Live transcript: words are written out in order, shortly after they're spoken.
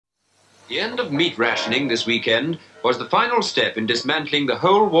The end of meat rationing this weekend was the final step in dismantling the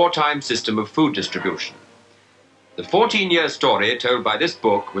whole wartime system of food distribution. The 14-year story told by this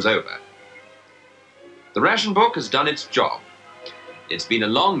book was over. The ration book has done its job. It's been a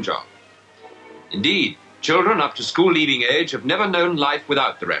long job. Indeed, children up to school-leaving age have never known life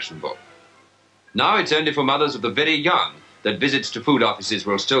without the ration book. Now it's only for mothers of the very young that visits to food offices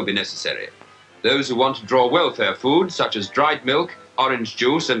will still be necessary. Those who want to draw welfare food, such as dried milk, orange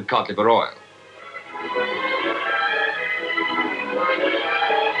juice and cod liver oil.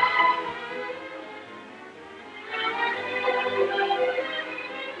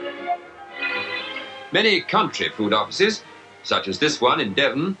 Many country food offices, such as this one in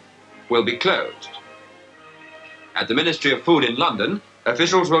Devon, will be closed. At the Ministry of Food in London,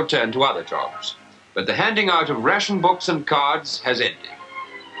 officials will turn to other jobs, but the handing out of ration books and cards has ended.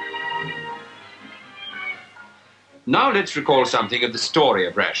 Now let's recall something of the story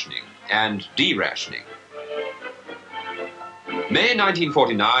of rationing and de-rationing. May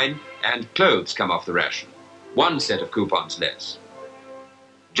 1949, and clothes come off the ration. One set of coupons less.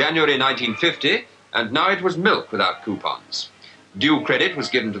 January 1950, and now it was milk without coupons. Due credit was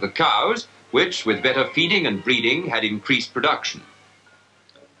given to the cows, which, with better feeding and breeding, had increased production.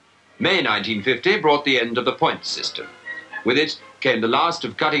 May 1950 brought the end of the points system. With it came the last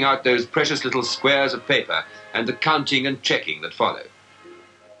of cutting out those precious little squares of paper and the counting and checking that followed.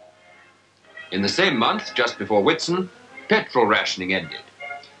 In the same month, just before Whitsun, petrol rationing ended,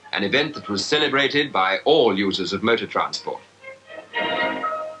 an event that was celebrated by all users of motor transport.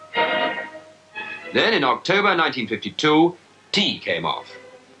 Then, in October 1952, tea came off.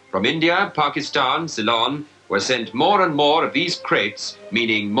 From India, Pakistan, Ceylon were sent more and more of these crates,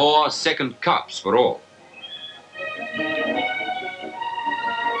 meaning more second cups for all.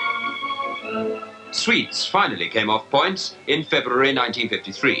 Sweets finally came off points in February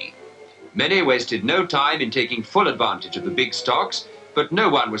 1953. Many wasted no time in taking full advantage of the big stocks, but no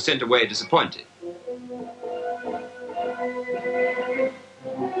one was sent away disappointed.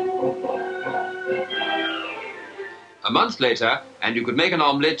 A month later, and you could make an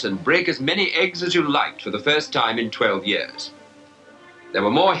omelette and break as many eggs as you liked for the first time in 12 years. There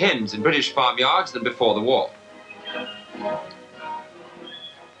were more hens in British farmyards than before the war.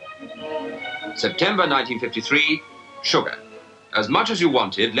 September 1953, sugar. As much as you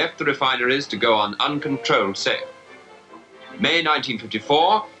wanted left the refineries to go on uncontrolled sale. May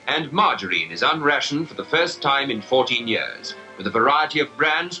 1954, and margarine is unrationed for the first time in 14 years, with a variety of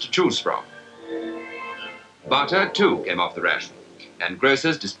brands to choose from. Butter, too, came off the ration, and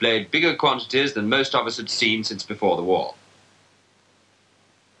grocers displayed bigger quantities than most of us had seen since before the war.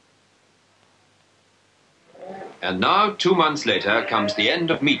 And now, 2 months later, comes the end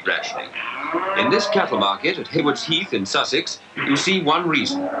of meat rationing. In this cattle market at Haywards Heath in Sussex, you see one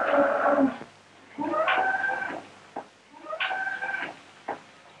reason.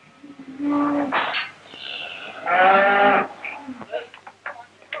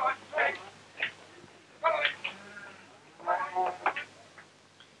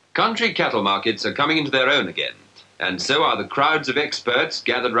 Country cattle markets are coming into their own again, and so are the crowds of experts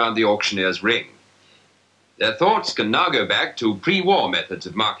gathered round the auctioneer's ring. Their thoughts can now go back to pre-war methods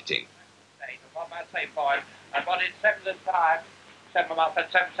of marketing. I've got it 7 this time. 7 months,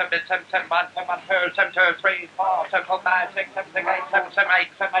 7, 7, 7, 7, 1, 7, 1, 2, 7, 2, 3, 4, 7, 4, 5, 6, 7, 6, 8, 7, 7, 8,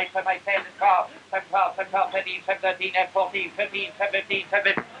 7, 8, 7, 8, 10, 12, 7, 12, 7, 12, 13, 7, 13, 14, 15, 7, 15,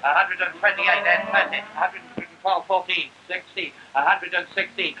 7, 128, and 30, 112, 14, 16,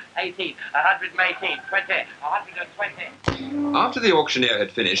 116, 18, 118, 20, 120. After the auctioneer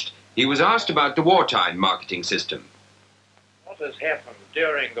had finished, he was asked about the wartime marketing system. What has happened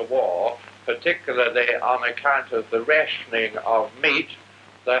during the war, particularly on account of the rationing of meat,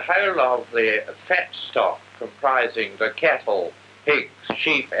 the whole of the fat stock comprising the cattle, pigs,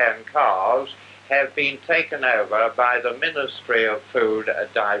 sheep and cows have been taken over by the Ministry of Food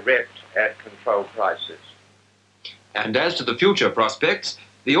direct at controlled prices. And as to the future prospects,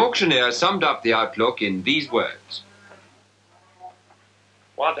 the auctioneer summed up the outlook in these words.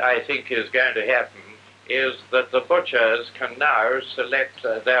 What I think is going to happen is that the butchers can now select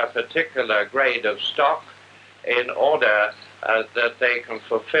their particular grade of stock in order that they can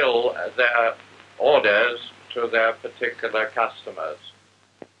fulfill their orders to their particular customers.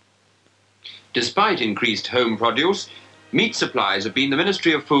 Despite increased home produce, meat supplies have been the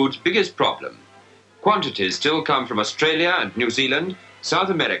Ministry of Food's biggest problem. Quantities still come from Australia and New Zealand, South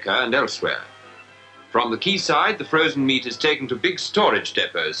America and elsewhere. From the quayside, the frozen meat is taken to big storage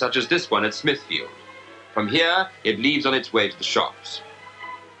depots, such as this one at Smithfield. From here, it leaves on its way to the shops.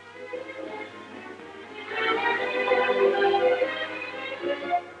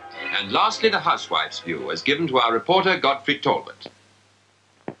 And lastly, the housewife's view, as given to our reporter Godfrey Talbot.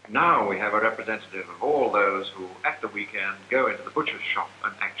 Now we have a representative of all those who, at the weekend, go into the butcher's shop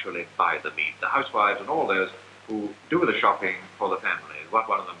and actually buy the meat. The housewives and all those who do the shopping for the family. We've got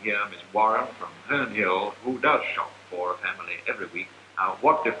one of them here, Miss Warren from Herne Hill, who does shop for a family every week. Now,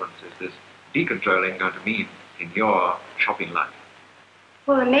 what difference is this decontrolling going to mean in your shopping life?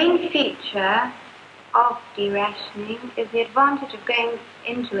 Well, the main feature of de-rationing is the advantage of going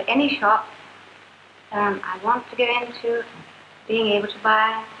into any shop I want to go into, being able to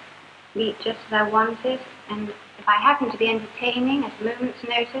buy meat just as I want it, and if I happen to be entertaining at a moment's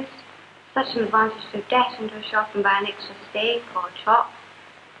notice, such an advantage to get into a shop and buy an extra steak or chop.